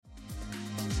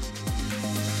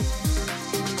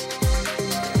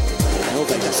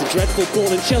That's a dreadful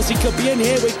ball, and Chelsea could be in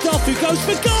here with Goff, who goes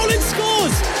for goal and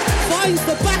scores! Finds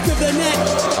the back of the net.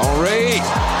 Henry!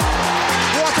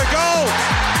 What a goal!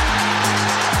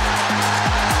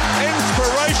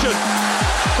 Inspiration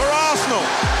for Arsenal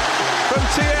from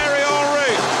Thierry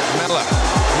Henry. Miller,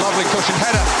 lovely cushion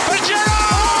header. For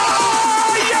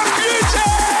Giroud! You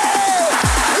beauty!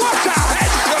 What a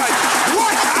head, son!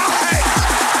 What a head!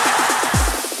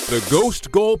 The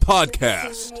Ghost Goal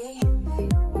Podcast.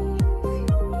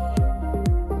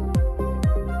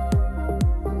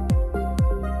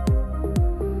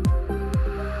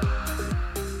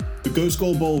 The Ghost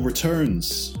Goal Bowl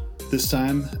returns, this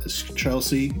time as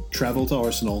Chelsea travel to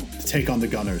Arsenal to take on the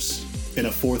Gunners in a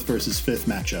 4th versus 5th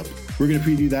matchup. We're going to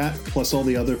preview that, plus all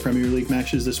the other Premier League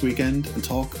matches this weekend, and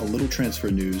talk a little transfer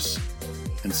news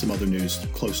and some other news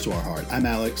close to our heart. I'm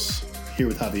Alex, here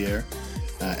with Javier.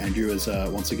 Andrew is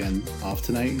once again off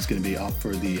tonight. He's going to be off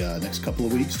for the next couple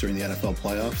of weeks during the NFL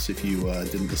playoffs, if you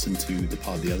didn't listen to the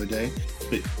pod the other day.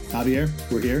 But Javier,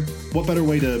 we're here. What better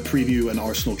way to preview an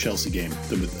Arsenal-Chelsea game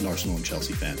than with an Arsenal and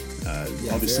Chelsea fan?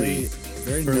 Obviously,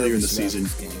 very earlier in the season.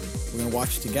 We're going to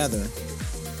watch it together,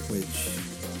 which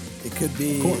it could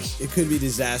be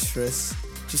disastrous.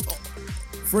 Just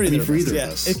for either of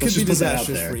us. It could be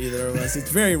disastrous for either of us.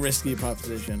 It's a very risky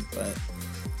proposition, but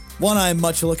one I'm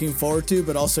much looking forward to,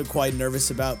 but also quite nervous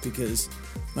about because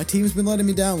my team's been letting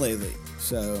me down lately.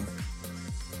 So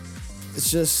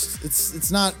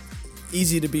it's not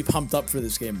easy to be pumped up for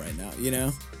this game right now, you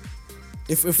know?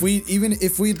 If we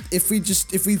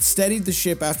steadied the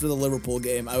ship after the Liverpool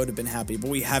game, I would have been happy,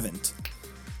 but we haven't.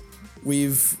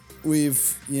 We've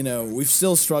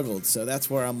still struggled, so that's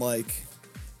where I'm like,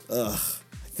 I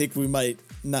think we might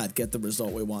not get the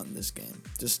result we want in this game.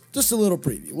 Just a little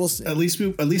preview. We'll see. At least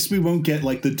we won't get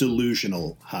like the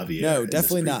delusional Javier. No,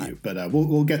 definitely not. But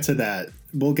we'll get to that.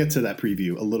 We'll get to that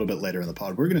preview a little bit later in the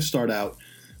pod. We're going to start out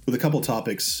with a couple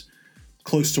topics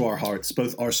close to our hearts,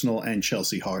 both Arsenal and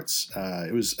Chelsea hearts.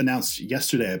 It was announced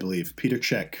yesterday, I believe. Peter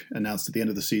Cech announced at the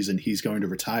end of the season he's going to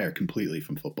retire completely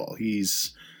from football.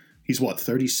 He's what,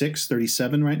 36,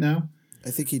 37 right now?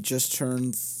 I think he just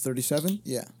turned 37.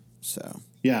 Yeah. So.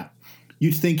 Yeah.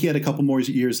 You'd think he had a couple more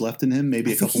years left in him,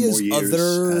 maybe a couple more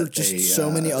years. So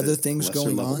many other things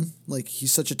going level. on. Like,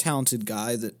 he's such a talented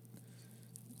guy that,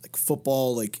 like,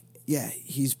 football, like, yeah,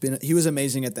 he was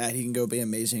amazing at that. He can go be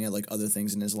amazing at, like, other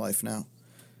things in his life now.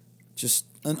 Just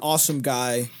an awesome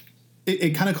guy.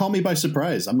 It kind of caught me by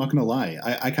surprise. I'm not going to lie.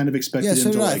 I kind of expected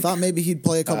him to, I thought maybe he'd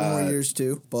play a couple more years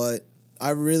too, but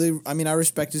I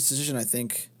respect his decision. I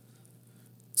think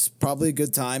it's probably a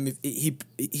good time. He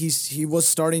was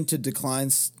starting to decline,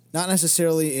 not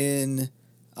necessarily in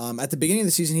at the beginning of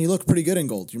the season. He looked pretty good in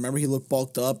goal. Do you remember he looked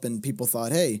bulked up, and people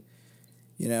thought, hey,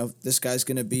 this guy's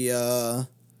going to be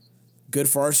good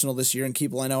for Arsenal this year and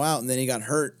keep Leno out. And then he got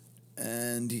hurt,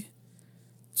 and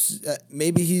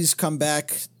maybe he's come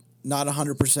back not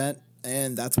 100%,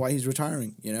 and that's why he's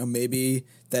retiring. Maybe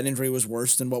that injury was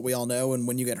worse than what we all know, and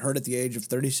when you get hurt at the age of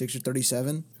 36 or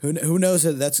 37, who knows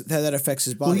how that affects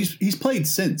his body. Well, he's played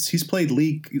since. He's played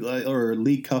League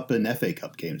Cup and FA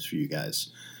Cup games for you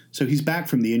guys. So he's back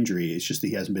from the injury. It's just that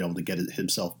he hasn't been able to get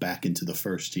himself back into the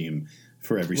first team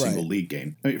for every single league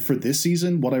game. I mean, for this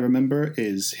season, what I remember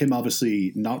is him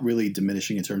obviously not really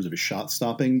diminishing in terms of his shot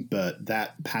stopping, but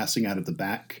that passing out of the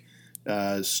back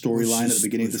storyline at the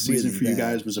beginning of the season for you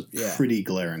guys was a pretty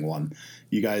glaring one.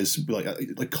 You guys,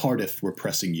 like Cardiff were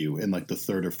pressing you in like the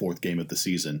 3rd or 4th game of the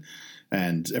season,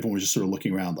 and everyone was just sort of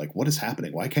looking around like, what is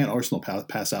happening? Why can't Arsenal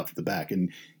pass out for the back? And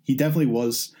he definitely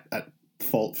was at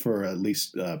fault for at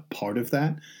least part of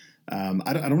that.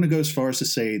 I don't want to go as far as to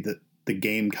say that the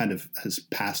game kind of has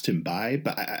passed him by,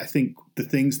 but I think the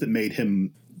things that made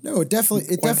him it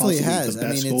definitely has. The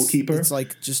best goalkeeper. It's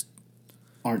like just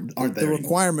aren't the there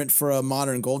requirement for a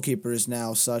modern goalkeeper is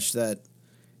now such that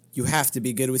you have to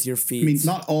be good with your feet. I mean,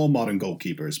 not all modern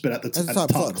goalkeepers, but at the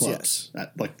top clubs. Yes.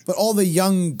 But all the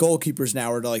young goalkeepers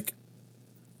now are like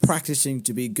practicing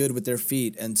to be good with their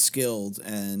feet and skilled,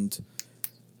 and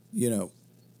yeah,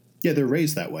 they're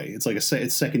raised that way. It's like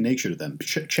it's second nature to them.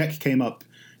 Cech came up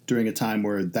during a time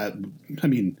where that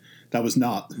was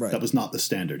not the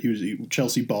standard.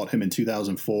 Chelsea bought him in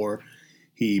 2004.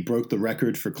 He broke the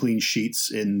record for clean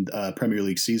sheets in Premier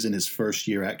League season his first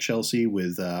year at Chelsea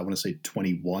with, I want to say,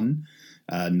 21.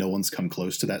 No one's come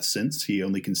close to that since. He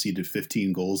only conceded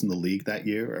 15 goals in the league that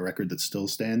year, a record that still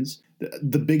stands.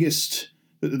 The biggest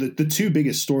The two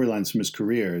biggest storylines from his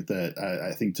career that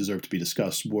I think deserve to be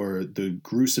discussed were the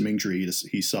gruesome injury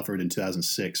he suffered in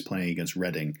 2006 playing against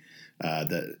Reading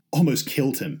that almost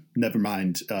killed him, never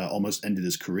mind almost ended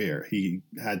his career. He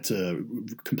had to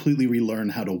completely relearn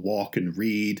how to walk and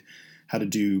read, how to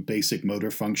do basic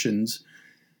motor functions.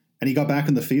 And he got back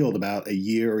on the field about a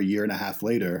year and a half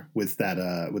later with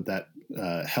that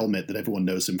helmet that everyone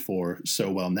knows him for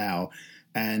so well now.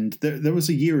 And there was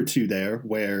a year or two there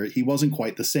where he wasn't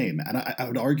quite the same. And I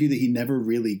would argue that he never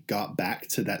really got back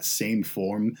to that same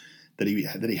form that he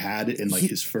had in like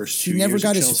his first 2 years. He never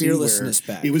got his Chelsea, fearlessness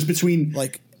back. It was between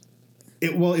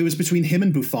it was between him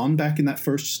and Buffon back in that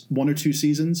first 1 or 2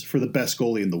 seasons for the best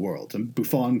goalie in the world. And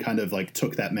Buffon kind of like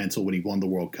took that mantle when he won the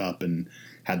World Cup and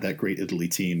had that great Italy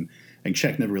team. And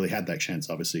Czech never really had that chance,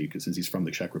 obviously, because since he's from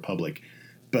the Czech Republic.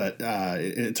 But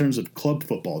in terms of club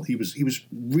football, he was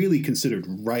really considered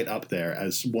right up there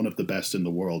as one of the best in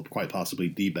the world, quite possibly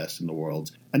the best in the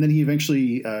world. And then he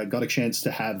eventually got a chance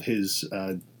to have his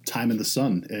time in the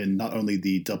sun in not only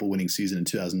the double-winning season in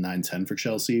 2009-10 for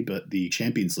Chelsea, but the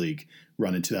Champions League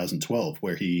run in 2012,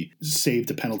 where he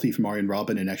saved a penalty from Arjen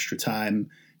Robben in extra time,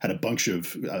 had a bunch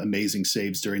of amazing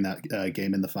saves during that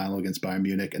game in the final against Bayern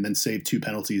Munich, and then saved 2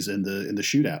 penalties in the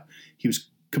shootout. He was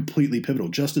completely pivotal,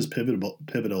 just as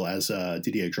pivotal as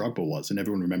Didier Drogba was. And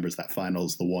everyone remembers that final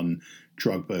as the one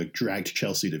Drogba dragged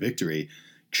Chelsea to victory.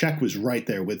 Czech was right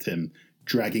there with him,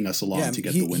 dragging us along to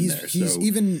get the win there.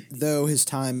 Even though his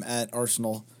time at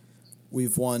Arsenal,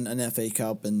 we've won an FA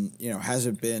Cup and,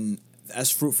 hasn't been as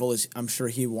fruitful as I'm sure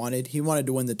he wanted. He wanted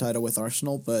to win the title with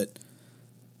Arsenal, but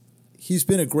he's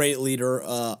been a great leader,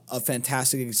 a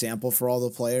fantastic example for all the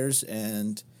players,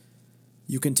 and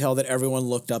you can tell that everyone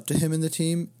looked up to him in the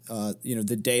team.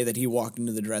 The day that he walked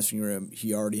into the dressing room,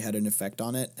 he already had an effect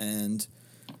on it, and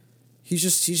he's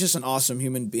just an awesome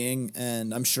human being,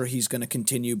 and I'm sure he's going to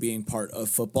continue being part of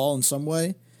football in some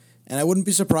way. And I wouldn't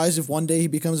be surprised if one day he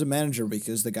becomes a manager,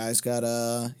 because the guy's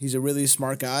he's a really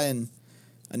smart guy and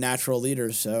a natural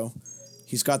leader, so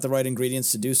he's got the right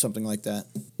ingredients to do something like that.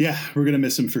 Yeah, we're going to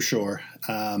miss him for sure.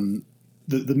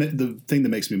 The thing that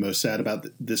makes me most sad about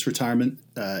this retirement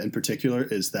in particular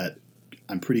is that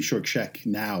I'm pretty sure Czech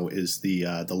now is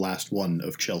the last one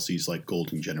of Chelsea's like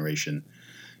golden generation.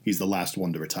 He's the last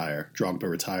one to retire. Drogba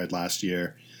retired last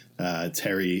year.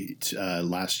 Terry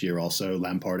last year also.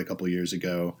 Lampard a couple of years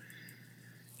ago.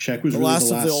 Czech was the last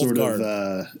sort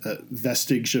of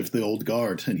vestige of the old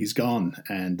guard, and he's gone.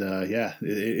 And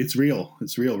it's real.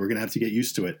 It's real. We're going to have to get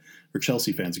used to it. Or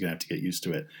Chelsea fans are going to have to get used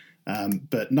to it.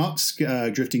 But not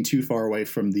drifting too far away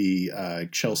from the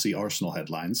Chelsea-Arsenal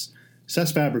headlines.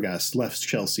 Cesc Fabregas left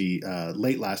Chelsea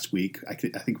late last week. I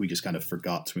think we just kind of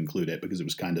forgot to include it because it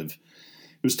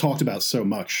was talked about so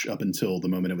much up until the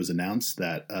moment it was announced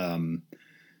that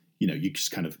you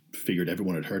just kind of figured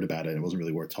everyone had heard about it and it wasn't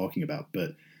really worth talking about.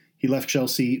 But he left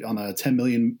Chelsea on a £10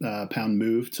 million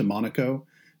move to Monaco,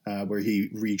 where he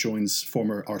rejoins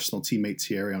former Arsenal teammate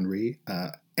Thierry Henry.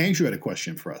 Andrew had a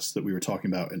question for us that we were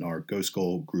talking about in our Ghost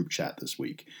Goal group chat this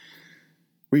week,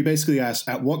 where he basically asked,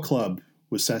 at what club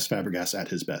was Cesc Fabregas at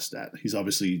his best at? He's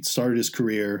obviously started his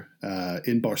career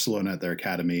in Barcelona at their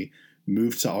academy,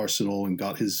 moved to Arsenal and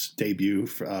got his debut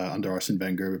under Arsene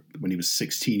Wenger when he was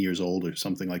 16 years old or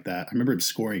something like that. I remember him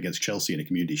scoring against Chelsea in a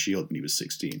Community Shield when he was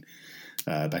 16,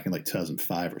 back in like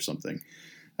 2005 or something.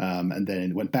 And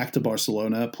then went back to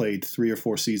Barcelona, played 3 or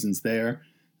 4 seasons there,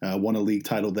 won a league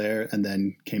title there, and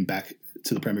then came back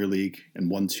to the Premier League and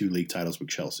won 2 league titles with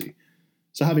Chelsea.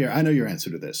 So Javier, I know your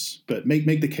answer to this, but make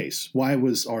the case. Why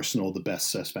was Arsenal the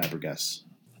best Cesc Fabregas?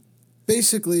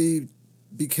 Basically,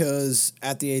 because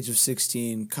at the age of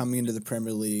 16, coming into the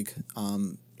Premier League,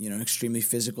 an extremely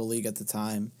physical league at the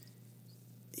time,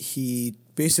 he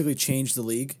basically changed the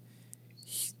league.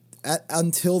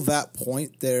 Until that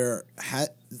point, there had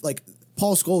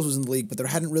Paul Scholes was in the league, but there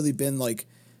hadn't really been like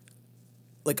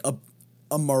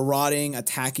a marauding,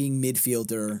 attacking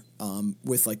midfielder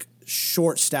with like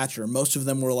short stature. Most of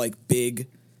them were like big,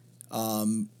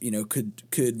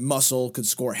 could muscle, could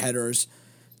score headers.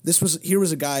 Here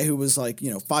was a guy who was like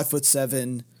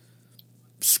 5'7",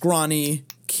 scrawny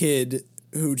kid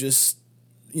who just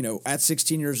at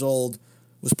 16 years old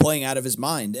was playing out of his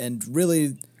mind, and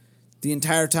really the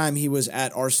entire time he was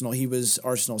at Arsenal, he was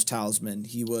Arsenal's talisman.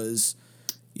 He was,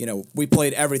 we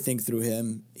played everything through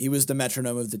him. He was the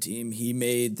metronome of the team. He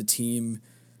made the team,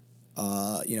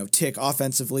 tick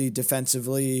offensively,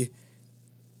 defensively.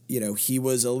 He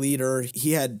was a leader.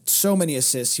 He had so many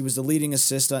assists. He was the leading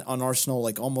assist on Arsenal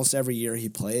like almost every year he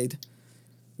played,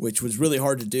 which was really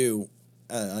hard to do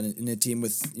in a team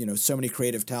with so many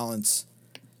creative talents.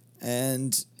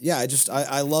 And yeah,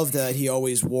 I love that he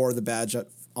always wore the badge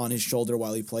on his shoulder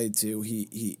while he played too.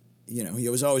 He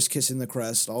was always kissing the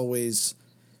crest, always,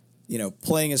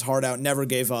 playing his heart out, never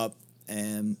gave up.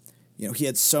 And, he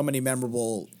had so many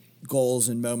memorable goals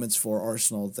and moments for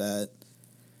Arsenal that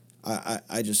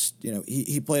I just,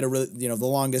 he played a really, the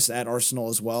longest at Arsenal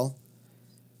as well.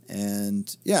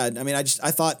 And yeah, I mean, I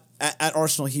thought at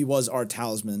Arsenal, he was our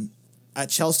talisman. At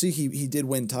Chelsea, he did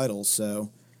win titles.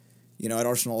 So, at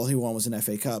Arsenal, all he won was an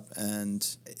FA Cup. And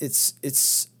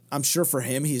I'm sure for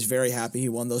him, he's very happy he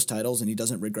won those titles and he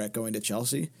doesn't regret going to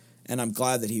Chelsea. And I'm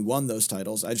glad that he won those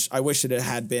titles. I wish it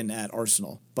had been at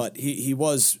Arsenal, but he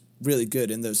was really good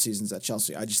in those seasons at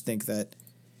Chelsea. I just think that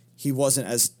he wasn't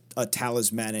as a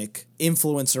talismanic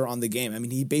influencer on the game. I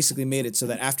mean, he basically made it so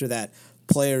that after that,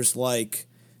 players like,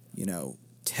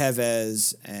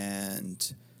 Tevez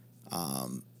and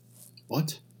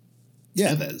what?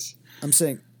 Yeah, Tevez. I'm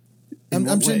saying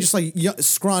just like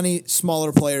scrawny,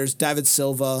 smaller players, David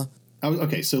Silva.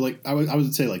 Okay, so like I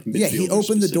would say like midfielders. Yeah, he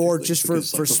opened the door just for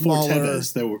smaller.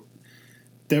 Tevez,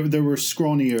 there were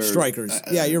scrawnier strikers.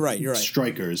 Yeah, you're right.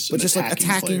 Strikers, but just like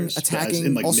attacking,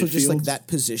 in, like, also midfield. Just like that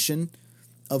position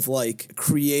of like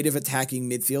creative attacking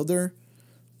midfielder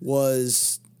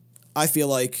was. I feel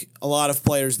like a lot of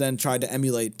players then tried to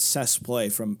emulate Cesc play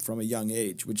from a young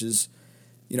age, which is,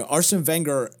 Arsene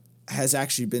Wenger has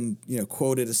actually been,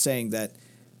 quoted as saying that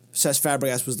Cesc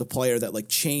Fabregas was the player that like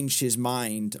changed his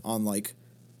mind on like,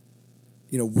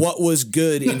 what was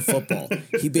good in football.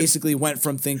 He basically went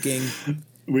from thinking.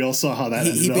 We all saw how that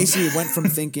ended he up. basically went from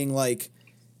thinking like,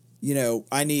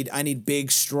 I need big,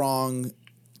 strong,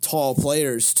 tall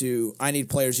players to I need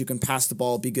players who can pass the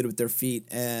ball, be good with their feet,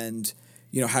 and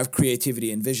have creativity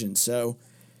and vision. So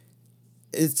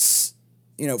it's,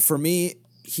 for me,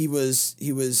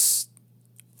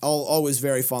 I'll always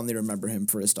very fondly remember him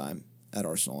for his time at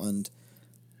Arsenal. And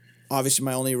obviously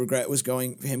my only regret was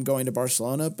going to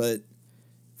Barcelona, but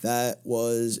that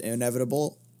was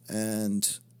inevitable.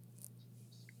 And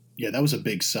yeah, that was a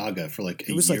big saga for like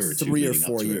a it was year like or two. 3 or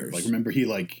 4 years. Like, remember he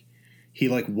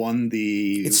won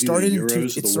the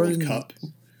Euros or the World Cup.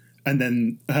 And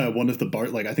then one of the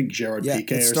I think Gerard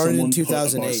Piqué or someone put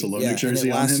a Barcelona jersey and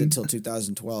it on lasted him until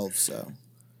 2012. So,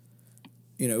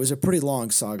 it was a pretty long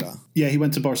saga. Yeah, he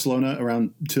went to Barcelona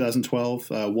around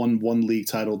 2012, won one league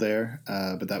title there,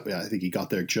 but I think he got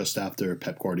there just after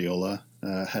Pep Guardiola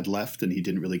had left, and he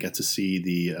didn't really get to see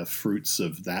the fruits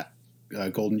of that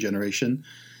golden generation.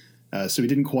 So he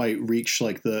didn't quite reach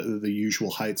like the usual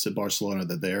heights at Barcelona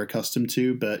that they're accustomed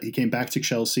to, but he came back to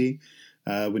Chelsea.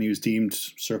 When he was deemed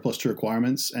surplus to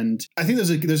requirements. And I think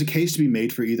there's a case to be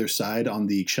made for either side on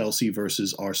the Chelsea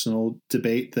versus Arsenal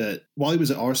debate that while he was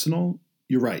at Arsenal,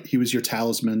 you're right, he was your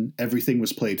talisman. Everything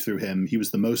was played through him. He was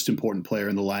the most important player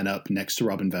in the lineup next to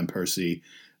Robin Van Persie.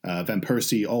 Van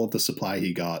Persie, all of the supply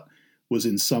he got was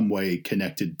in some way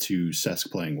connected to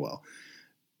Cesc playing well.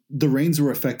 The reins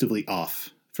were effectively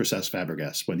off for Cesc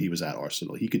Fabregas when he was at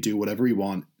Arsenal. He could do whatever he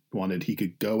wanted. He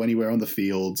could go anywhere on the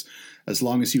field as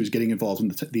long as he was getting involved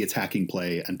in the attacking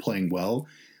play and playing well.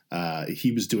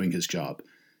 He was doing his job.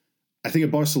 I think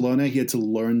at Barcelona, he had to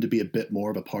learn to be a bit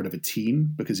more of a part of a team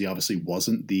because he obviously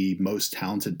wasn't the most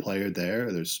talented player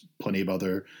there. There's plenty of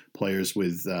other players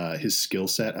with his skill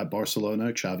set at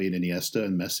Barcelona, Xavi and Iniesta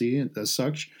and Messi as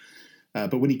such.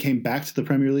 But when he came back to the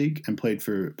Premier League and played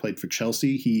for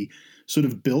Chelsea, he sort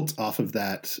of built off of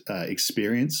that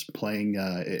experience playing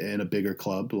in a bigger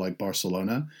club like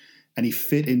Barcelona. And he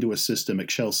fit into a system at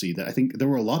Chelsea that I think there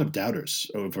were a lot of doubters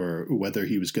over whether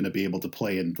he was going to be able to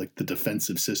play in like the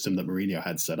defensive system that Mourinho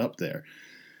had set up there.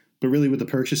 But really with the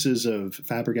purchases of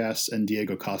Fabregas and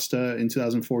Diego Costa in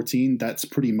 2014, that's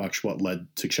pretty much what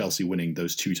led to Chelsea winning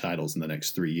those 2 titles in the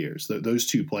next 3 years. Those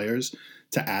 2 players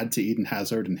to add to Eden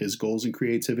Hazard and his goals and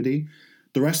creativity.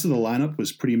 The rest of the lineup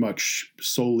was pretty much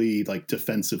solely like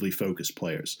defensively focused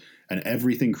players, and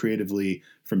everything creatively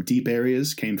from deep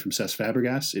areas came from Cesc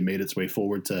Fabregas. It made its way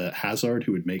forward to Hazard,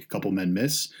 who would make a couple men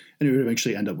miss, and it would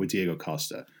eventually end up with Diego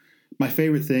Costa. My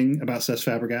favorite thing about Cesc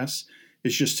Fabregas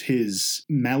is just his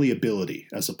malleability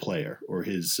as a player, or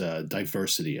his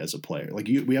diversity as a player. Like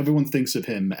everyone thinks of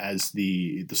him as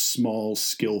the small,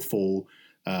 skillful,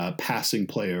 passing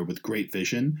player with great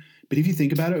vision. But if you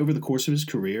think about it, over the course of his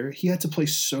career, he had to play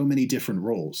so many different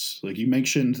roles. Like you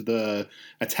mentioned the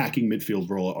attacking midfield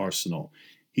role at Arsenal.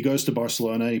 He goes to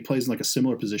Barcelona, he plays in like a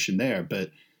similar position there,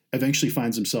 but eventually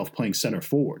finds himself playing center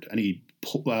forward. And he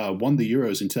won the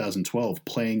Euros in 2012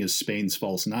 playing as Spain's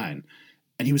false 9.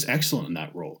 And he was excellent in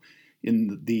that role.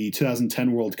 In the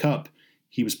 2010 World Cup,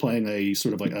 he was playing a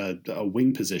sort of like a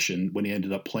wing position when he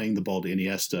ended up playing the ball to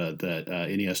Iniesta that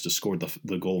Iniesta scored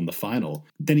the goal in the final.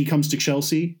 Then he comes to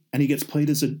Chelsea and he gets played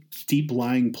as a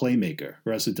deep-lying playmaker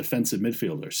or as a defensive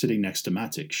midfielder sitting next to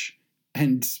Matic.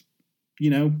 And,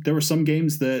 there were some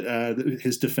games that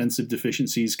his defensive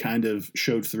deficiencies kind of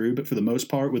showed through, but for the most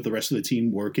part, with the rest of the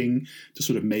team working to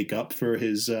sort of make up for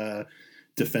his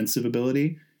defensive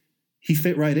ability, he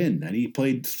fit right in, and he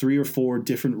played 3 or 4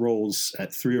 different roles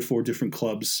at 3 or 4 different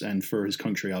clubs and for his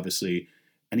country, obviously,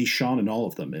 and he shone in all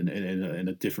of them in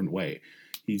a different way.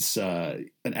 He's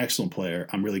an excellent player.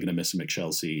 I'm really going to miss him at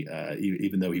Chelsea,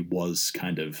 even though he was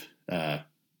kind of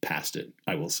past it,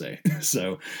 I will say.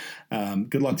 So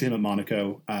good luck to him at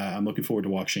Monaco. I'm looking forward to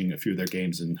watching a few of their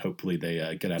games, and hopefully they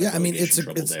get out of relegation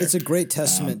trouble there. It's a great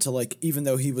testament to, like, even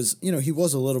though he was, he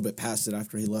was a little bit past it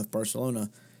after he left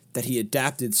Barcelona, that he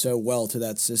adapted so well to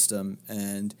that system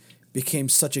and became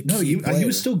such a key player. He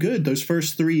was still good those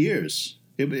first 3 years.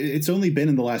 It's only been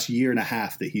in the last year and a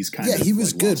half that he's kind of he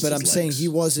was good, but I'm saying legs. he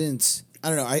wasn't. I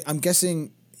don't know. I'm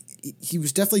guessing he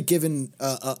was definitely given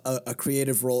a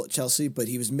creative role at Chelsea, but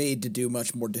he was made to do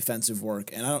much more defensive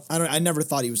work, and I never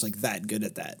thought he was like that good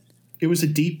at that. It was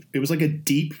like a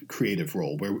deep creative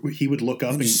role where he would look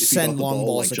up and send long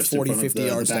balls like 40, 50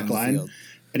 yards down the field.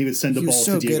 And he would send a ball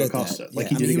to Diego Costa. Like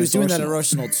he was doing that at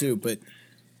Arsenal too, but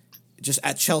just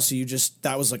at Chelsea,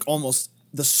 that was like almost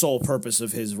the sole purpose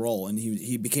of his role, and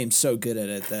he became so good at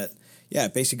it that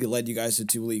it basically led you guys to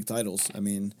 2 league titles. I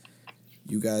mean,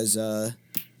 you guys.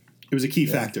 It was a key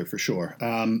factor for sure.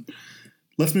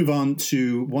 Let's move on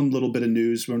to one little bit of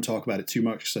news. We won't talk about it too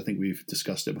much because I think we've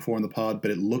discussed it before on the pod,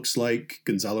 but it looks like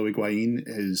Gonzalo Higuain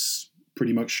is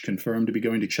pretty much confirmed to be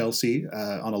going to Chelsea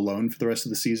on a loan for the rest of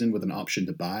the season with an option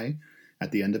to buy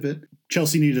at the end of it.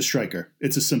 Chelsea needed a striker.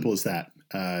 It's as simple as that.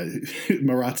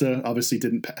 Morata obviously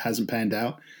hasn't panned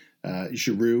out.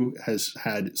 Giroud has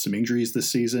had some injuries this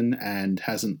season and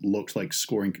hasn't looked like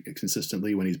scoring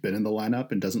consistently when he's been in the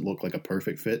lineup and doesn't look like a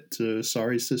perfect fit to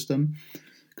Sarri's system.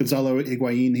 Gonzalo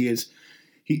Higuain,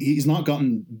 he's not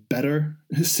gotten better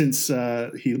since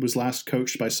he was last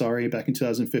coached by Sarri back in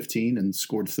 2015 and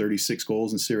scored 36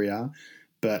 goals in Serie A.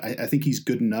 But I think he's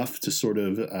good enough to sort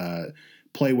of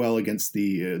play well against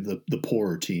the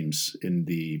poorer teams in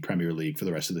the Premier League for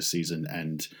the rest of the season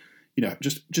and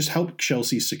just help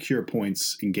Chelsea secure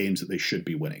points in games that they should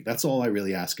be winning. That's all I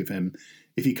really ask of him.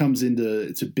 If he comes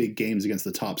into big games against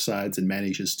the top sides and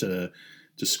manages to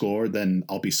score, then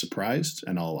I'll be surprised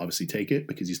and I'll obviously take it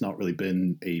because he's not really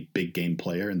been a big game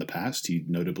player in the past. He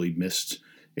notably missed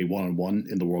a 1-on-1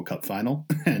 in the World Cup final,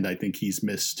 and I think he's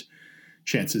missed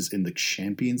chances in the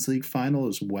Champions League final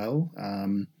as well.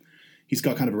 He's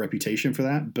got kind of a reputation for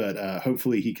that, but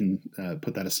hopefully he can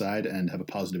put that aside and have a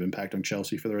positive impact on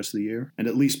Chelsea for the rest of the year and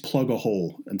at least plug a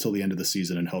hole until the end of the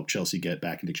season and help Chelsea get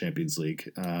back into Champions League.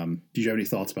 Do you have any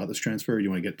thoughts about this transfer or do you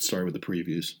want to get started with the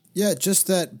previews? Yeah, just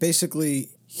that basically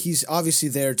he's obviously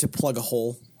there to plug a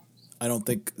hole. I don't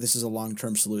think this is a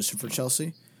long-term solution for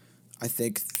Chelsea. I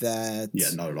think that...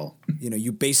 Yeah, not at all.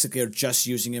 You basically are just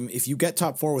using him. If you get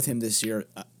top 4 with him this year,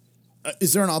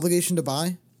 is there an obligation to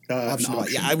buy? Option to buy.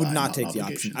 Yeah, I would not take the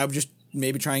option. I would just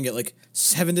maybe try and get like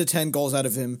 7 to 10 goals out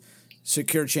of him,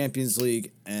 secure Champions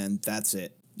League, and that's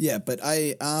it. Yeah, but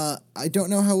I don't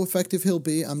know how effective he'll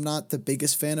be. I'm not the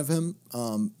biggest fan of him,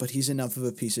 but he's enough of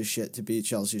a piece of shit to be a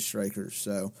Chelsea striker.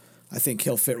 So I think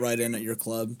he'll fit right in at your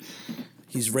club.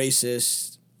 He's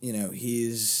racist.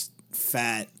 He's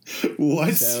fat.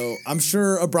 What? So I'm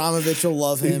sure Abramovich will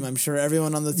love him. I'm sure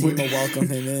everyone on the team will welcome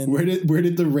him in. Where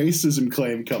did the racism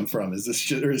claim come from? Is this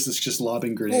just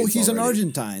lobbing grenades? Oh, he's already? an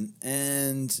Argentine,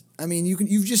 and I mean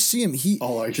you just see him. He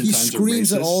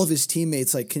screams at all of his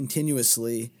teammates like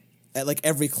continuously at like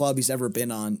every club he's ever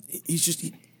been on.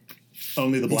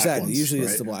 Only the black ones. Usually right?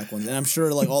 it's the black ones, and I'm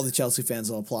sure like all the Chelsea fans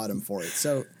will applaud him for it.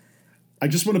 So. I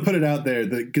just want to put it out there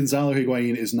that Gonzalo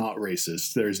Higuain is not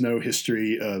racist. There's no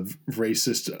history of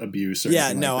racist abuse. Or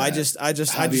anything like that. I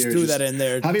just threw that in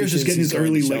there. Javier's just getting his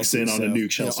early licks in on a new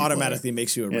Chelsea. Automatically player.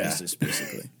 Makes you a racist,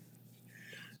 basically.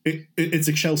 It's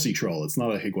a Chelsea troll. It's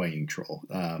not a Higuain troll.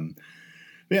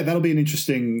 Yeah, that'll be an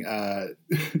interesting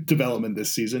development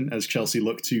this season as Chelsea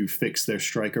look to fix their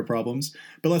striker problems.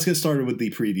 But let's get started with the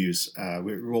previews.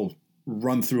 We'll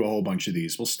run through a whole bunch of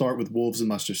these. We'll start with Wolves and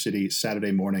Leicester City,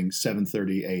 Saturday morning,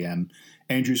 7:30 a.m.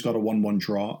 Andrew's got a 1-1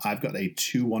 draw. I've got a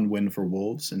 2-1 win for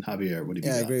Wolves. And Javier, what do you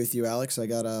got? Yeah, I agree with you, Alex. I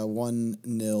got a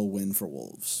 1-0 win for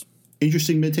Wolves.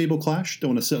 Interesting mid-table clash.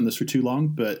 Don't want to sit on this for too long,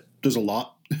 but there's a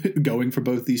lot going for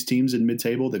both these teams in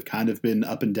mid-table. They've kind of been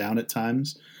up and down at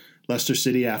times. Leicester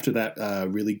City, after that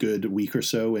really good week or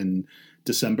so in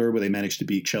December where they managed to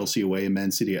beat Chelsea away and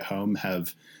Man City at home,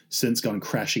 have since gone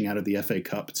crashing out of the FA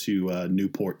Cup to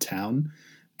Newport Town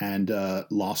and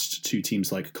lost to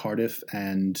teams like Cardiff.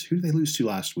 And who did they lose to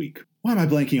last week? Why am I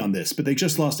blanking on this? But they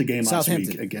just lost a game last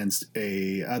week against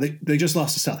a they just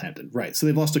lost to Southampton. Right. So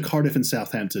they've lost to Cardiff and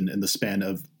Southampton in the span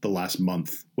of the last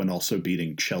month when also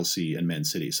beating Chelsea and Man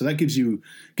City. So that gives you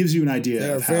an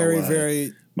idea of how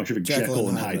very much of a Jekyll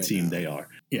and Hyde team they are.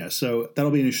 Yeah, so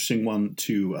that'll be an interesting one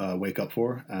to wake up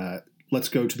for. Let's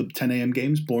go to the 10 a.m.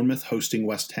 games. Bournemouth hosting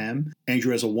West Ham.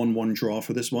 Andrew has a 1-1 draw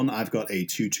for this one. I've got a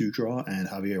 2-2 draw. And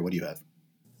Javier, what do you have?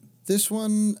 This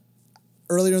one,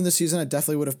 earlier in the season, I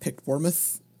definitely would have picked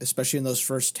Bournemouth, especially in those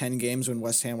first 10 games when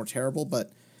West Ham were terrible.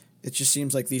 But it just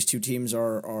seems like these two teams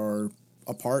are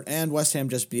apart. And West Ham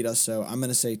just beat us, so I'm going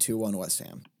to say 2-1 West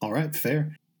Ham. All right,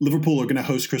 fair. Liverpool are going to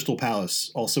host Crystal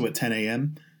Palace, also at 10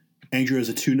 a.m. Andrew has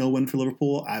a 2-0 win for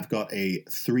Liverpool. I've got a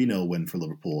 3-0 win for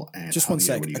Liverpool. And just one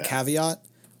sec, a caveat.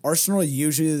 Arsenal are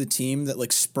usually the team that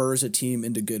like spurs a team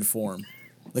into good form.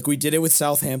 Like we did it with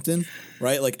Southampton,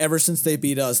 right? Like ever since they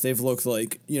beat us, they've looked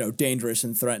like, dangerous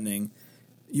and threatening.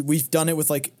 We've done it with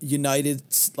like United,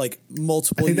 like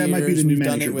multiple years. I think that might be the new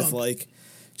manager. We've done it with like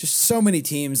just so many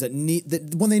teams that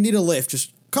when they need a lift,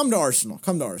 just come to Arsenal.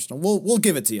 Come to Arsenal. We'll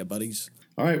give it to you, buddies.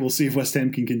 All right, we'll see if West Ham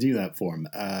can continue that form.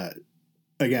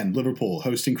 Again, Liverpool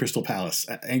hosting Crystal Palace.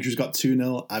 Andrew's got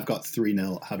 2-0. I've got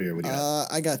 3-0. Javier, what do you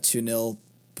got? I got 2-0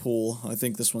 Pool. I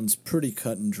think this one's pretty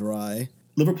cut and dry.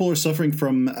 Liverpool are suffering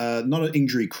from not an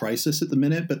injury crisis at the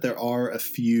minute, but there are a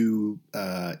few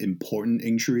important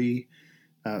injury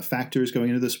factors going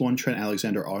into this one. Trent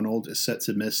Alexander-Arnold is set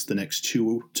to miss the next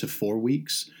 2 to 4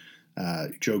 weeks.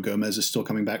 Joe Gomez is still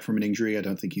coming back from an injury. I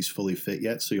don't think he's fully fit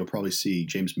yet, so you'll probably see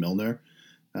James Milner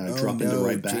drop into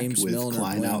right back James with Milner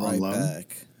Klein out on loan.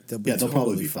 They'll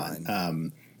probably be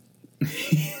fine.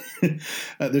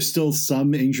 There's still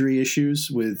some injury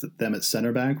issues with them at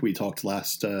center back. We talked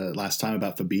last time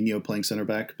about Fabinho playing center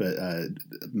back, but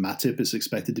Matip is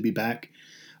expected to be back.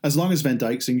 As long as Van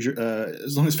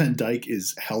Dijk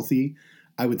is healthy,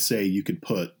 I would say you could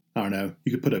put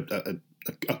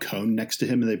a cone next to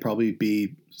him and they'd probably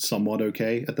be somewhat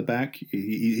okay at the back.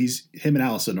 Him and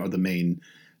Alisson are the main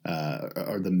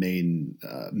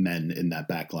men in that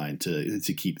back line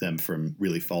to keep them from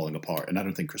really falling apart. And I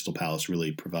don't think Crystal Palace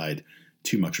really provide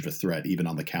too much of a threat, even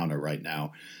on the counter right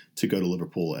now, to go to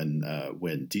Liverpool and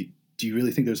win. Do you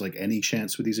really think there's like any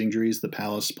chance with these injuries that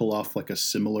Palace pull off like a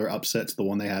similar upset to the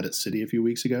one they had at City a few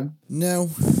weeks ago?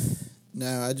 No.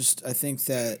 I think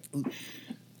that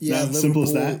simple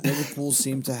as that. Liverpool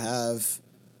seem to have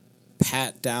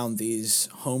pat down these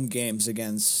home games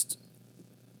against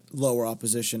lower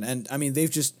opposition, and I mean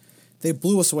they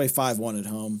blew us away 5-1 at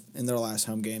home in their last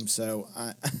home game. So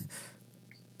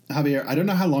Javier, I don't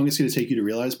know how long it's going to take you to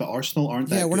realize, but Arsenal aren't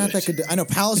that good. Yeah, we're not that good. I know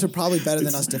Palace are probably better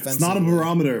than us defensively. It's not a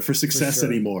barometer for success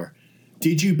anymore.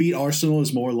 Did you beat Arsenal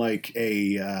is more like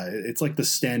it's like the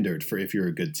standard for if you're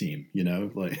a good team,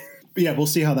 like. But yeah, we'll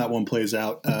see how that one plays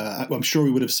out. I'm sure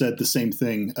we would have said the same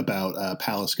thing about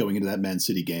Palace going into that Man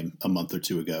City game a month or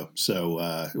two ago.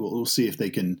 So we'll see if they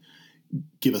can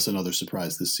give us another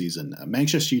surprise this season.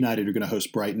 Manchester United are going to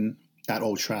host Brighton at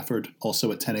Old Trafford,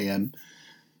 also at 10 a.m.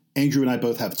 Andrew and I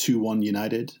both have 2-1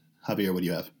 United. Javier, what do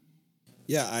you have?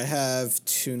 Yeah, I have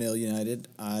 2-0 United.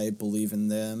 I believe in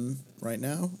them right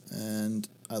now. And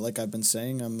like I've been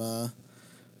saying, I'm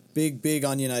big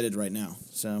on United right now.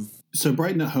 So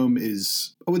Brighton at home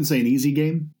is, I wouldn't say an easy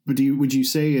game, but would you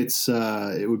say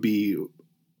it would be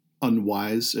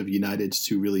unwise of United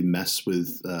to really mess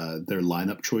with their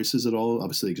lineup choices at all?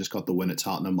 Obviously, they just got the win at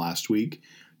Tottenham last week.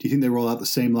 Do you think they roll out the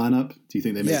same lineup? Do you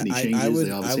think they make any changes?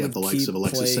 They obviously have the likes of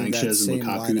Alexis Sanchez and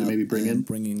Lukaku to maybe bring in.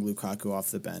 Bringing Lukaku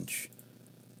off the bench.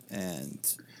 And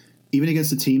even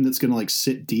against a team that's going to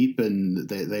sit deep and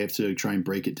they have to try and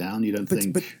break it down, you don't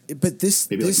think but this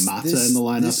maybe Mata in the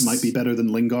lineup might be better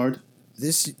than Lingard?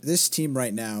 This team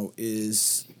right now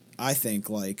is, I think,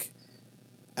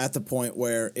 at the point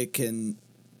where it can,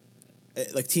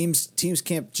 teams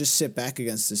can't just sit back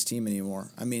against this team anymore.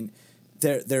 I mean,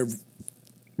 they're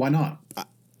why not?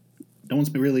 No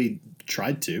one's really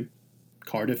tried to.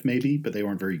 Cardiff maybe, but they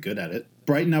weren't very good at it.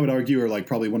 Brighton, I would argue, are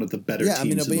probably one of the better teams. Yeah, I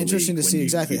mean, it'll be interesting to see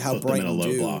exactly how Brighton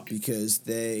do because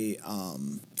they're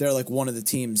one of the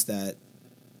teams that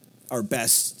are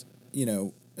best,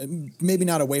 maybe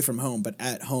not away from home, but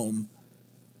at home,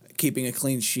 keeping a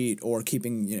clean sheet or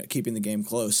keeping the game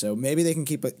close. So maybe they can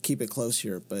keep it close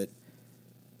here. But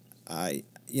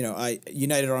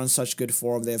United are on such good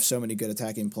form. They have so many good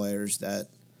attacking players that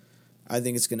I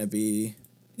think it's going to be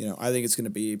I think it's going to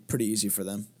be pretty easy for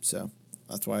them. So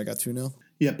that's why I got 2-0.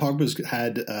 Yeah, Pogba's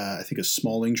had, I think, a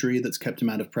small injury that's kept him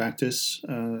out of practice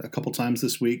a couple times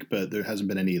this week, but there hasn't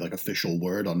been any official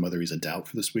word on whether he's a doubt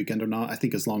for this weekend or not. I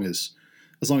think as long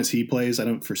as he plays, I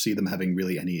don't foresee them having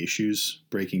really any issues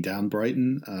breaking down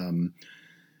Brighton.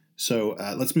 So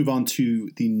let's move on to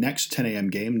the next 10 a.m.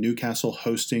 game, Newcastle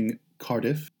hosting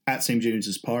Cardiff at St.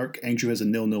 James's Park. Andrew has a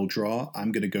 0-0 draw.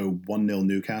 I'm going to go 1-0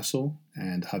 Newcastle.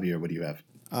 And Javier, what do you have?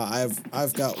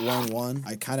 I've got 1-1.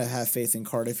 I kind of have faith in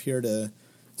Cardiff here to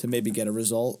maybe get a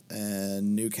result.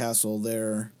 And Newcastle,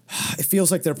 it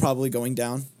feels like they're probably going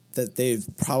down, that they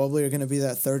probably are going to be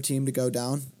that third team to go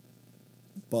down.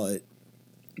 But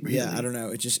really? Yeah, I don't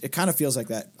know. It kind of feels like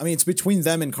that. I mean, it's between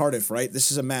them and Cardiff, right?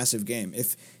 This is a massive game.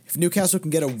 If Newcastle can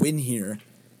get a win here,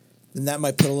 then that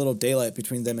might put a little daylight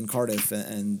between them and Cardiff,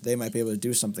 and they might be able to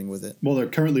do something with it. Well, they're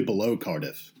currently below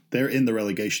Cardiff. They're in the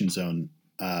relegation zone,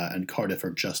 and Cardiff are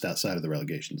just outside of the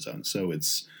relegation zone. So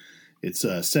it's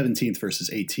 17th versus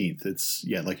 18th. It's,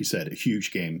 like you said, a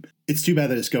huge game. It's too bad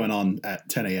that it's going on at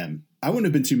 10 a.m. I wouldn't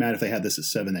have been too mad if they had this at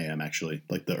 7 a.m., actually,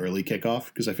 like the early kickoff,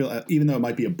 because I feel even though it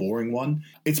might be a boring one,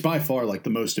 it's by far the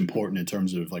most important in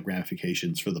terms of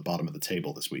ramifications for the bottom of the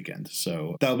table this weekend.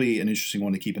 So that'll be an interesting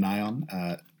one to keep an eye on.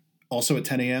 Also at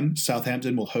 10 a.m.,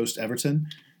 Southampton will host Everton.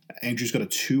 Andrew's got a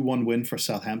 2-1 win for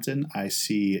Southampton. I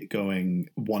see it going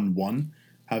 1-1.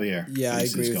 Javier. Yeah, I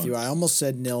agree with you. I almost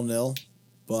said 0-0,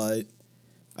 but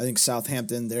I think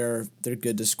Southampton, they're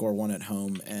good to score one at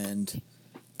home, and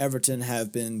Everton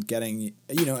have been getting,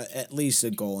 at least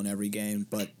a goal in every game,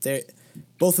 but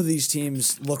both of these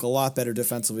teams look a lot better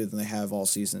defensively than they have all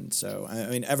season. So, I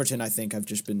mean, Everton, I think, have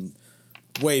just been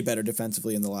way better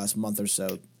defensively in the last month or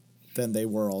so than they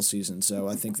were all season. So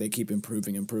I think they keep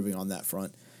improving on that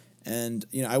front. And,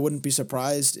 I wouldn't be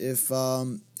surprised if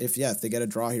they get a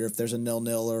draw here, if there's a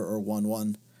 0-0 or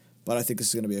 1-1. But I think this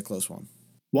is going to be a close one.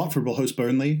 Watford will host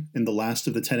Burnley in the last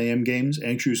of the 10 a.m. games.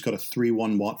 Andrew's got a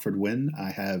 3-1 Watford win. I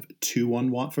have 2-1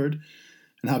 Watford.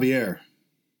 And Javier,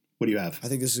 what do you have? I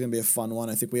think this is going to be a fun one.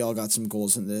 I think we all got some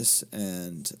goals in this,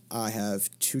 and I have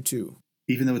 2-2.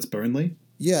 Even though it's Burnley?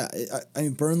 Yeah, I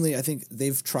mean, Burnley, I think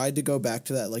they've tried to go back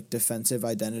to that defensive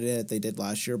identity that they did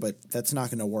last year, but that's not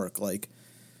going to work.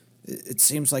 It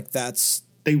seems like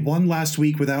They won last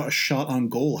week without a shot on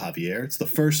goal, Javier. It's the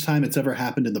first time it's ever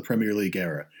happened in the Premier League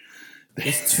era.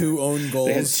 With 2 own goals.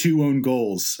 They had 2 own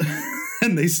goals.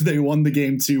 And they won the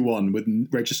game 2-1 with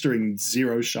registering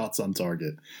 0 shots on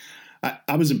target.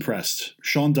 I was impressed.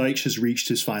 Sean Dyche has reached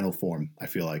his final form, I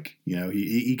feel like.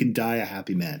 He can die a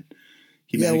happy man.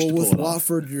 With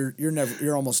Watford,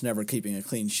 you're almost never keeping a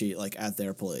clean sheet at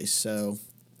their place. So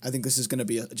I think this is going to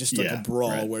be a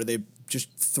brawl where they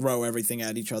just throw everything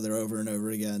at each other over and over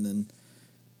again.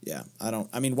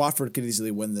 And Watford could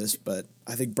easily win this, but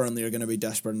I think Burnley are going to be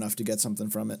desperate enough to get something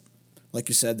from it. Like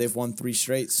you said, they've won 3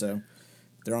 straight, so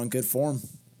they're on good form.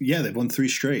 Yeah, they've won 3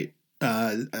 straight.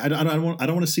 I don't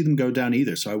want to see them go down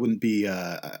either, so I wouldn't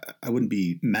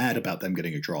be mad about them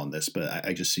getting a draw on this, but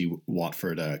I just see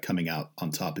Watford coming out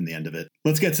on top in the end of it.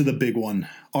 Let's get to the big one.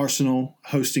 Arsenal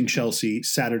hosting Chelsea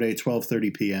Saturday,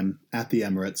 12:30 p.m. at the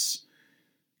Emirates.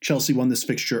 Chelsea won this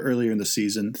fixture earlier in the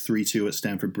season, 3-2 at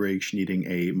Stamford Bridge, needing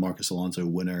a Marcos Alonso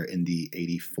winner in the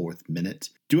 84th minute.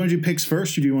 Do you want to do picks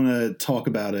first, or do you want to talk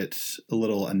about it a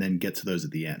little and then get to those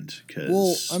at the end?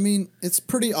 Well, I mean, it's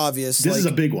pretty obvious. This is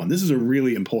a big one. This is a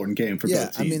really important game for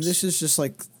both teams. I mean, this is just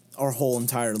our whole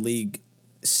entire league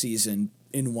season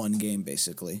in one game,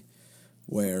 basically,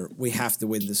 where we have to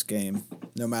win this game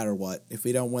no matter what. If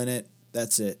we don't win it,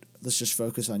 that's it. Let's just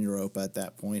focus on Europa at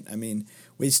that point. I mean,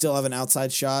 we still have an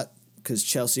outside shot because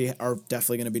Chelsea are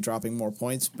definitely going to be dropping more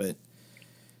points, but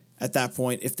at that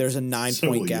point, if there's a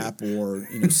 9-point gap or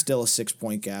still a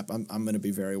 6-point gap, I'm going to be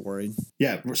very worried.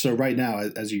 Yeah, so right now,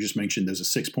 as you just mentioned, there's a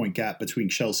 6-point gap between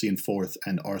Chelsea in 4th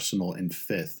and Arsenal in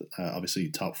 5th. Obviously,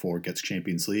 top 4 gets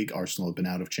Champions League. Arsenal have been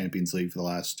out of Champions League for the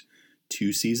last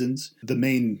 2 seasons. The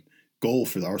main goal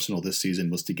for the Arsenal this season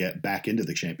was to get back into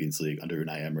the Champions League under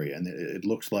Unai Emery, and it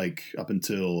looked like up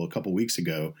until a couple weeks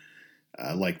ago,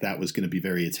 that was going to be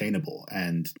very attainable.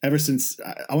 And ever since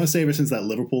that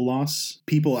Liverpool loss,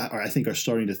 people I think are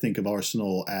starting to think of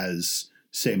Arsenal as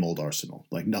same old Arsenal.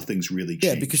 Nothing's really changed.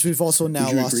 Yeah, because we've also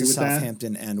now lost to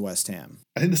Southampton and West Ham.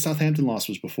 I think the Southampton loss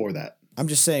was before that. I'm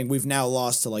just saying we've now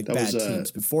lost to bad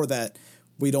teams. Before that,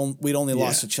 we'd only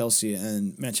lost to Chelsea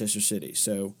and Manchester City.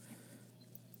 So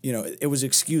it was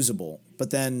excusable, but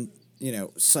then,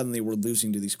 suddenly we're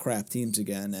losing to these crap teams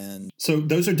again. And so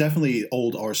those are definitely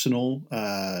old Arsenal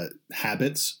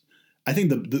habits. I think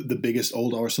the biggest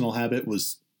old Arsenal habit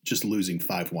was just losing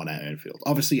 5-1 at Anfield.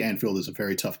 Obviously, Anfield is a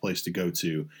very tough place to go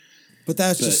to. But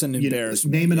that's just an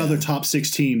embarrassment. Name another top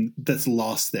 6 team that's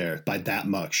lost there by that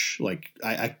much. Like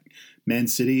Man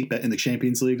City in the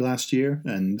Champions League last year,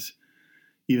 and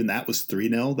even that was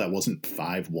 3-0. That wasn't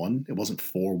 5-1. It wasn't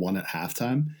 4-1 at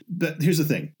halftime. But here's the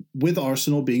thing. With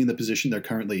Arsenal being in the position they're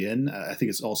currently in, I think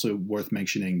it's also worth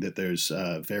mentioning that there's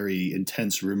very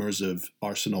intense rumors of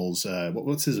Arsenal's,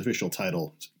 what's his official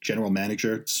title? General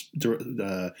manager,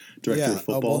 director of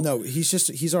football? No,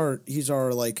 he's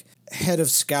our like head of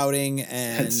scouting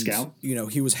and head scout.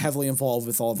 He was heavily involved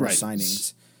with all of our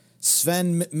signings.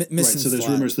 Sven Mislintat. Right, so there's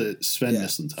rumors that Sven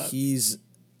Mislintat.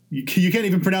 You can't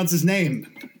even pronounce his name.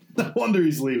 No wonder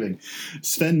he's leaving.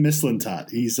 Sven Mislintat.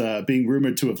 He's being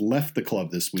rumored to have left the club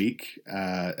this week,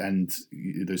 and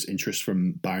there's interest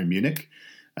from Bayern Munich.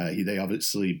 They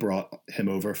obviously brought him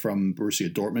over from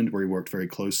Borussia Dortmund, where he worked very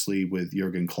closely with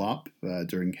Jurgen Klopp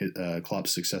during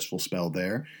Klopp's successful spell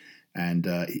there. And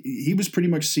he was pretty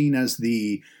much seen as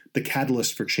the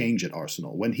catalyst for change at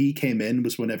Arsenal. When he came in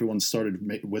was when everyone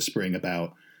started whispering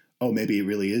about, oh, maybe it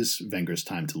really is Wenger's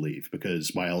time to leave,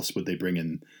 because why else would they bring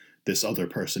in this other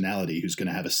personality who's going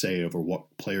to have a say over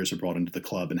what players are brought into the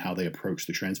club and how they approach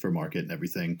the transfer market and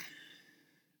everything.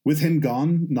 With him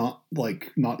gone, not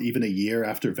even a year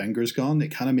after Wenger's gone, it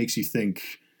kind of makes you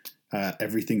think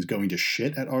everything's going to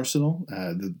shit at Arsenal.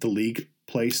 The league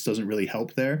place doesn't really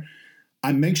help there.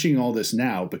 I'm mentioning all this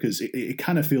now because it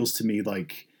kind of feels to me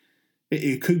like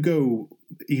it could go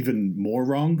even more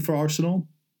wrong for Arsenal,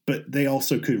 but they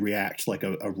also could react like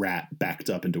a rat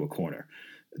backed up into a corner.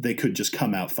 They could just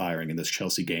come out firing in this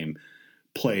Chelsea game,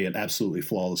 play an absolutely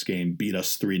flawless game, beat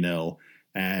us 3-0,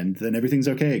 and then everything's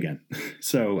okay again.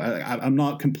 So I'm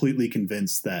not completely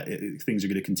convinced that things are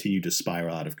going to continue to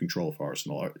spiral out of control for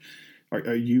Arsenal.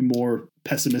 Are you more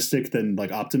pessimistic than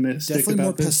like optimistic? Definitely about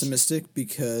more this? pessimistic,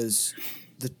 because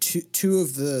the two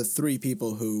of the 3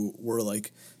 people who were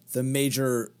like the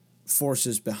major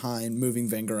forces behind moving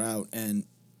Wenger out and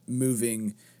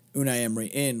moving Unai Emery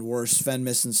in were Sven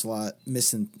Mislintat,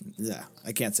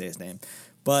 I can't say his name,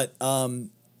 but Raul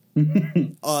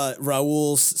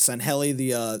Sanheli,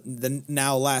 the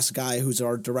now last guy who's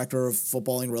our director of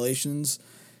footballing relations,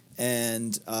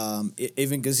 and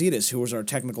Ivan Gazidis, who was our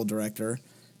technical director,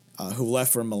 who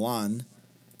left for Milan.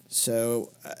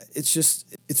 So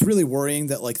it's really worrying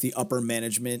that like the upper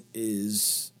management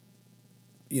is,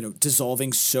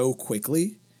 dissolving so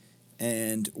quickly,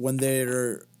 and when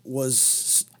there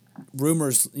was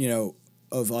rumors,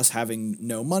 of us having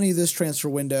no money this transfer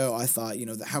window, I thought,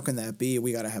 how can that be?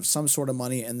 We got to have some sort of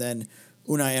money. And then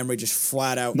Unai Emery just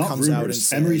flat out comes out and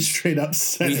says, Emery straight up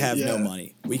said we have no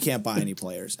money. We can't buy any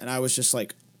players. And I was just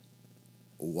like,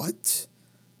 what?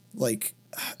 Like,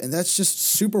 and that's just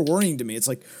super worrying to me. It's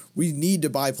like, we need to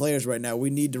buy players right now. We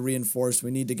need to reinforce.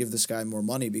 We need to give this guy more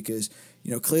money because,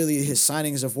 clearly his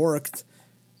signings have worked,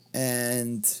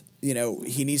 and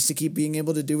he needs to keep being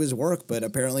able to do his work, but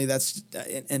apparently that's,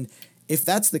 and if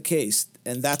that's the case,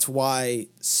 and that's why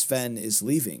Sven is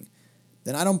leaving,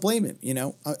 then I don't blame him.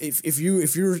 If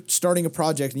you're starting a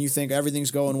project and you think everything's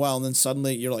going well, and then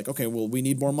suddenly you're like, okay, well, we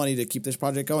need more money to keep this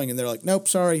project going, and they're like, nope,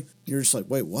 sorry. You're just like,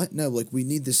 wait, what? No, like, we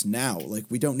need this now. Like,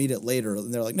 we don't need it later.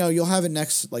 And they're like, no, you'll have it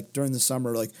next, like during the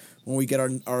summer, like when we get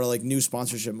our like new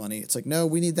sponsorship money. It's like, no,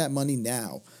 we need that money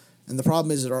now. And the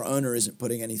problem is that our owner isn't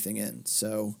putting anything in.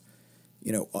 So,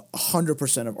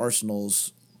 100% of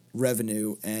Arsenal's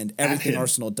revenue and everything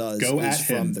Arsenal does is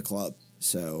from the club.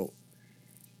 So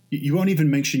you won't even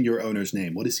mention your owner's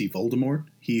name. What is he, Voldemort?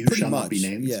 He who shall not be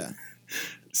named? Yeah.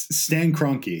 Stan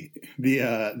Kroenke,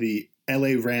 the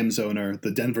LA Rams owner,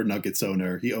 the Denver Nuggets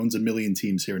owner. He owns 1 million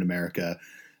teams here in America.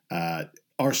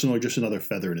 Arsenal are just another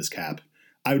feather in his cap.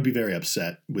 I would be very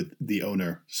upset with the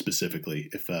owner specifically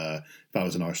if I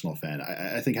was an Arsenal fan.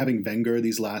 I think having Wenger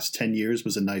these last 10 years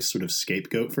was a nice sort of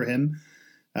scapegoat for him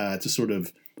to sort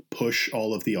of push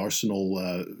all of the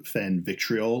Arsenal fan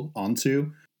vitriol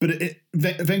onto. But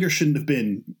Wenger shouldn't have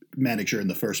been manager in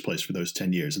the first place for those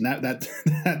 10 years. And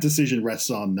that decision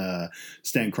rests on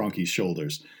Stan Kroenke's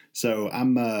shoulders. So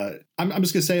I'm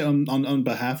just going to say on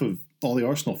behalf of all the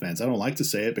Arsenal fans, I don't like to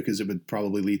say it because it would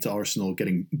probably lead to Arsenal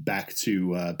getting back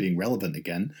to being relevant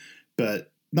again.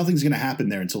 But nothing's going to happen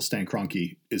there until Stan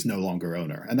Kroenke is no longer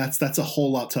owner. And that's a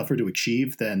whole lot tougher to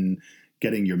achieve than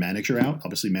getting your manager out.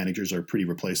 Obviously, managers are pretty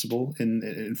replaceable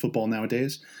in football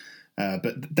nowadays.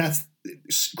 But that's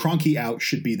Kroenke out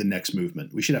should be the next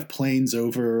movement. We should have planes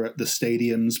over the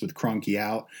stadiums with Kroenke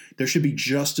out. There should be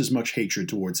just as much hatred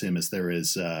towards him as there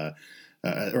is, or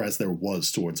as there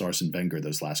was towards Arsene Wenger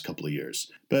those last couple of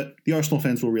years. But the Arsenal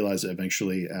fans will realize it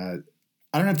eventually.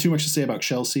 I don't have too much to say about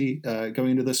Chelsea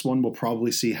going into this one. We'll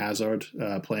probably see Hazard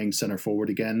playing center forward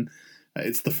again.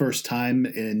 It's the first time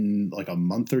in like a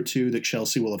month or two that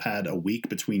Chelsea will have had a week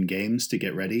between games to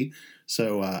get ready.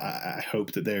 So I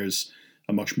hope that there's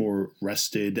a much more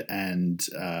rested and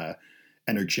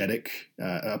energetic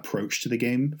approach to the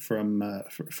game from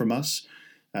us.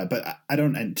 But I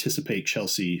don't anticipate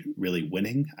Chelsea really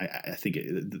winning. I think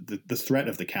the threat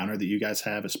of the counter that you guys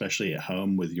have, especially at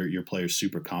home with your players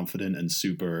super confident and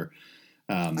super.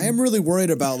 I am really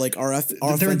worried about like our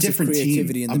offensive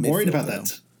creativity in the midfield. I'm worried about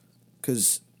that.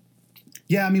 Because,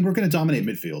 yeah, I mean, we're going to dominate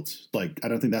midfield. Like, I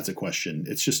don't think that's a question.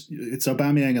 It's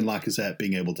Aubameyang and Lacazette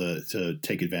being able to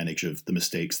take advantage of the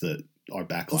mistakes that our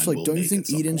backline also, like, will don't you make think at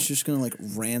some Eden's point. just going to like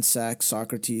ransack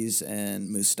Socrates and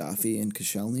Mustafi and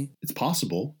Koscielny? It's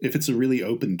possible. If it's a really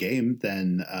open game,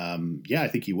 then yeah, I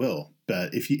think he will.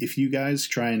 But if you guys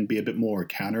try and be a bit more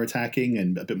counterattacking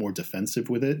and a bit more defensive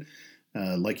with it,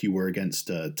 like you were against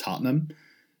Tottenham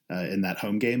in that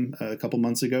home game a couple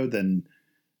months ago, then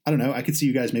I don't know. I could see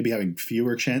you guys maybe having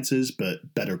fewer chances,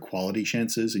 but better quality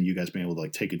chances, and you guys being able to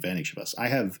like take advantage of us. I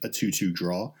have a 2-2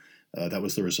 draw. That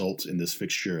was the result in this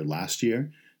fixture last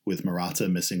year, with Morata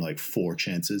missing like 4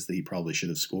 chances that he probably should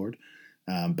have scored.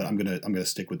 But I'm gonna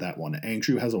stick with that one.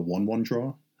 Andrew has a 1-1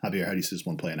 draw. Javier, how do you see this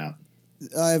one playing out?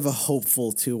 I have a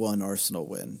hopeful 2-1 Arsenal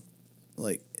win.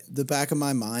 Like, the back of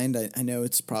my mind, I know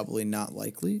it's probably not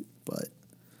likely, but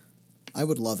I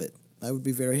would love it. I would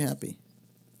be very happy.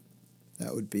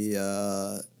 That would be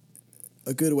a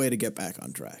good way to get back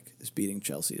on track, is beating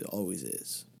Chelsea. It always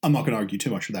is. I'm not going to argue too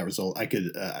much for that result.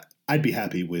 I'd be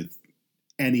happy with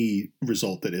any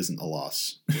result that isn't a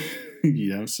loss.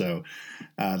 So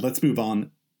let's move on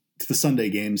to the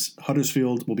Sunday games.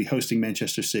 Huddersfield will be hosting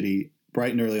Manchester City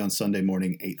bright and early on Sunday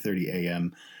morning, 8:30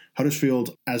 a.m.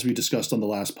 Huddersfield, as we discussed on the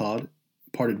last pod,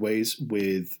 parted ways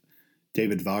with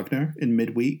David Wagner in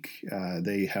midweek.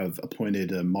 They have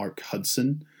appointed Mark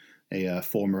Hudson, a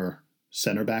former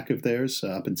center back of theirs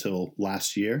up until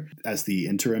last year, as the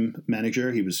interim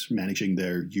manager. He was managing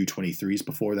their U23s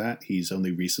before that. He's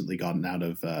only recently gotten out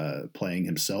of playing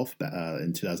himself.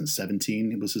 In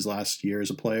 2017, it was his last year as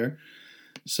a player.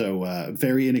 So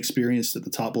very inexperienced at the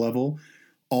top level.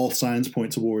 All signs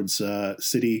point towards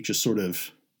City just sort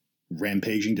of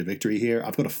rampaging to victory here.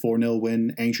 I've got a 4-0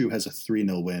 win. Andrew has a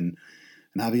 3-0 win.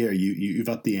 And Javier, you've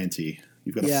upped the ante.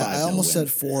 You've got a 5-0 win. Yeah, I almost said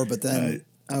 4, but then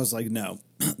I was like, no.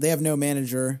 They have no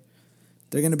manager.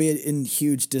 They're going to be in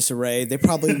huge disarray. They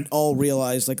probably all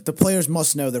realize, like, the players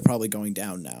must know they're probably going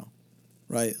down now,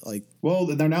 right? Like, well,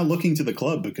 they're now looking to the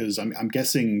club because I'm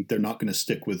guessing they're not going to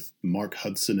stick with Mark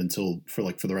Hudson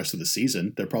for the rest of the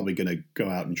season. They're probably going to go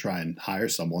out and try and hire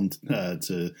someone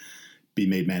to be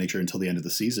made manager until the end of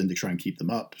the season to try and keep them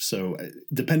up. So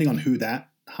depending on who that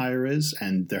hire is,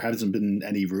 and there hasn't been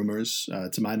any rumors,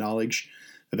 to my knowledge,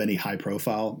 of any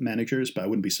high-profile managers, but I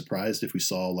wouldn't be surprised if we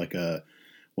saw like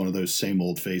one of those same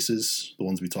old faces, the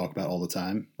ones we talk about all the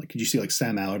time. Like, could you see like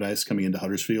Sam Allardyce coming into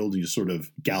Huddersfield and just sort of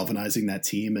galvanizing that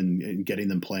team and getting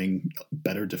them playing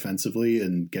better defensively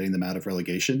and getting them out of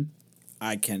relegation?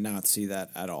 I cannot see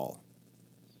that at all.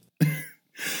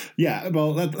 Yeah,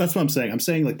 well, that's what I'm saying. I'm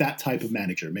saying like that type of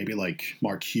manager, maybe like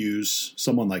Mark Hughes,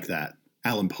 someone like that,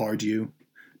 Alan Pardew.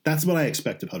 That's what I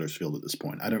expect of Huddersfield at this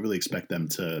point. I don't really expect them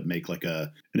to make like an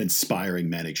inspiring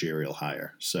managerial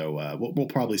hire. So we'll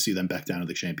probably see them back down to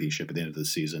the Championship at the end of the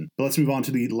season. But let's move on to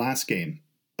the last game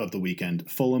of the weekend.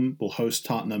 Fulham will host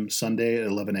Tottenham Sunday at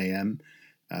 11 a.m.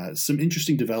 Some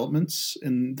interesting developments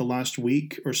in the last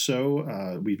week or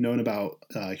so. We've known about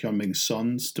Heung-min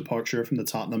Son's departure from the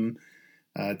Tottenham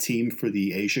team for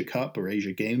the Asia Cup or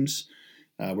Asia Games.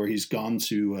 Where he's gone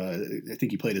to, I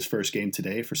think he played his first game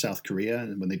today for South Korea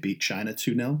when they beat China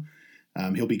 2-0.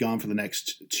 He'll be gone for the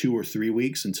next 2 or 3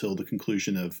 weeks until the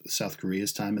conclusion of South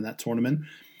Korea's time in that tournament.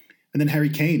 And then Harry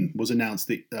Kane was announced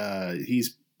that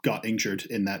he's got injured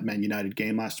in that Man United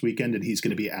game last weekend, and he's going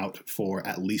to be out for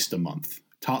at least a month.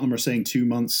 Tottenham are saying 2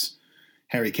 months.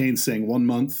 Harry Kane's saying 1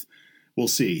 month. We'll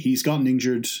see. He's gotten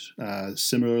injured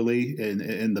similarly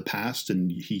in the past,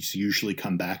 and he's usually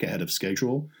come back ahead of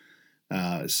schedule.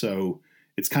 So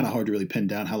it's kind of hard to really pin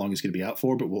down how long he's going to be out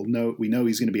for, but we know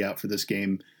he's going to be out for this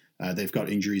game. They've got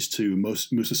injuries to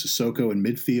Moussa Sissoko in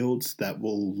midfield that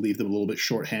will leave them a little bit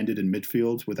shorthanded in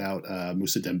midfield without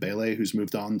Moussa Dembele, who's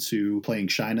moved on to playing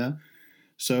China.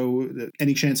 So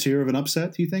any chance here of an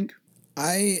upset, do you think?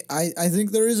 I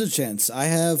think there is a chance. I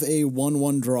have a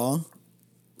 1-1 draw,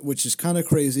 which is kind of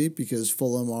crazy because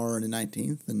Fulham are in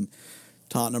 19th and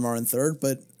Tottenham are in 3rd,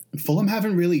 but Fulham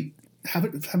haven't really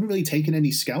haven't really taken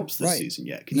any scalps this season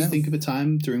yet. Can you think of a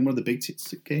time during one of the big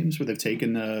games where they've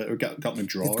taken or gotten a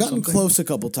draw? They've gotten close a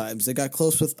couple times. They got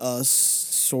close with us,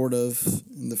 sort of.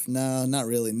 No, not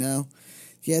really. No,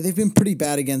 yeah, they've been pretty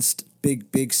bad against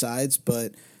big sides,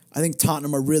 but I think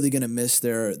Tottenham are really going to miss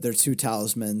their two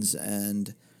talismans,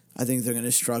 and I think they're going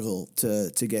to struggle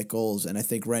to get goals. And I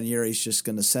think Ranieri's just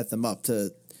going to set them up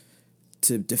to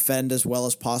defend as well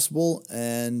as possible.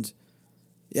 And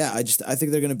yeah, I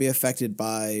think they're going to be affected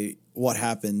by what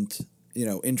happened,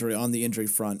 injury on the injury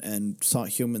front and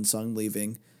Heung-min Son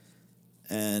leaving.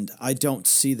 And I don't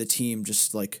see the team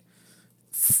just seamlessly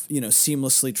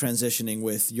transitioning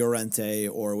with Llorente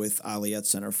or with Ali at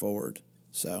center forward.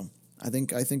 So I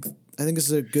think this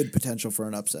is a good potential for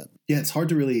an upset. Yeah, it's hard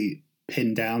to really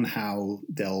pin down how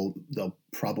they'll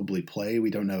probably play.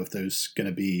 We don't know if there's going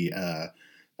to be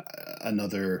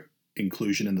another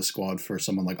inclusion in the squad for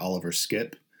someone like Oliver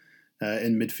Skipp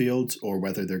in midfield, or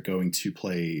whether they're going to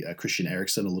play Christian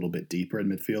Eriksen a little bit deeper in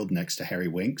midfield next to Harry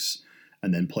Winks,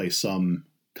 and then play some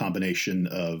combination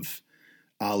of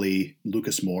Ali,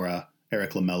 Lucas Moura,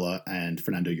 Eric Lamela, and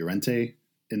Fernando Llorente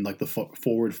in the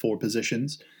forward four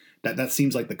positions. That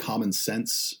seems like the common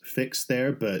sense fix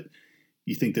there, but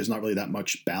you think there's not really that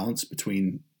much balance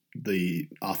between the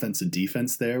offense and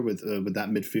defense there with that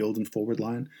midfield and forward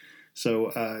line.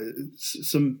 So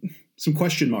some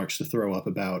question marks to throw up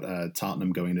about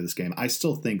Tottenham going into this game. I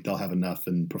still think they'll have enough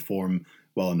and perform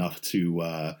well enough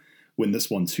to win this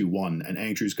one 2-1, and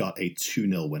Andrew's got a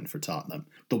 2-0 win for Tottenham.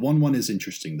 The 1-1 is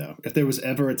interesting, though. If there was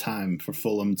ever a time for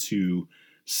Fulham to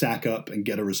sack up and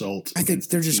get a result, I think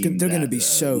they're going to be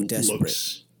so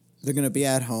desperate. They're going to be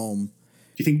at home.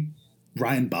 Do you think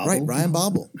Ryan Babel? Right, Ryan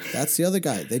Babel. That's the other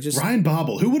guy. Ryan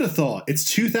Babel. Who would have thought? It's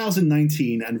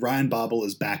 2019 and Ryan Babel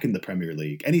is back in the Premier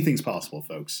League. Anything's possible,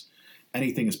 folks.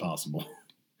 Anything is possible.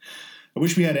 I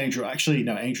wish we had Andrew. Actually,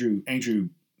 no, Andrew,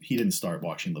 he didn't start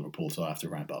watching Liverpool until after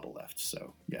Ryan Babel left.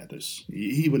 So, yeah,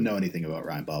 he wouldn't know anything about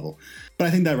Ryan Babel. But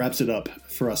I think that wraps it up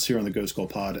for us here on the Ghost Goal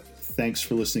Pod. Thanks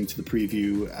for listening to the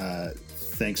preview.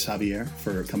 Thanks, Javier,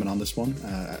 for coming on this one.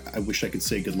 I wish I could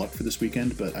say good luck for this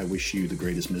weekend, but I wish you the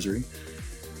greatest misery.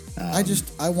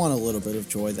 I want a little bit of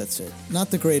joy. That's it. Not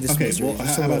the greatest misery. Okay, well,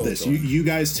 how about this? You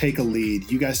guys take a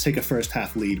lead. You guys take a first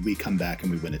half lead. We come back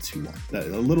and we win it 2-1.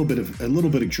 A little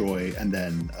bit of joy, and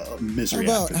then misery.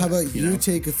 How about you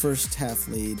take a first half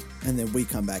lead, and then we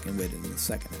come back and win it in the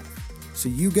second half? So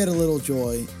you get a little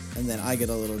joy, and then I get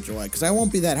a little joy, because I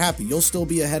won't be that happy. You'll still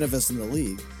be ahead of us in the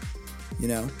league.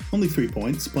 Only 3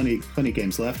 points, plenty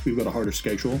games left. We've got a harder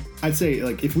schedule. I'd say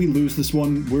if we lose this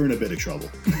one, we're in a bit of trouble.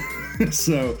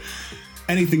 So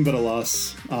anything but a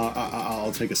loss,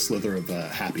 I'll take a slither of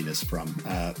happiness from.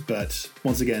 But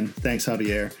once again, thanks,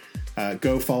 Javier.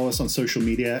 Go follow us on social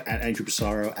media at Andrew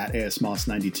Pissarro, at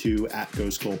ASMoss92, at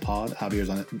Ghost Goal Pod. Javier's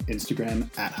on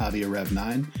Instagram at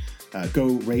JavierRev9. Go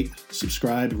rate,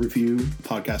 subscribe, review the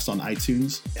podcast on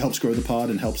iTunes. It helps grow the pod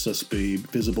and helps us be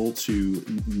visible to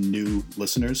new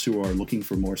listeners who are looking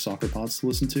for more soccer pods to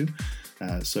listen to.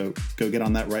 So go get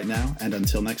on that right now. And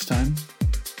until next time,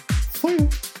 fire.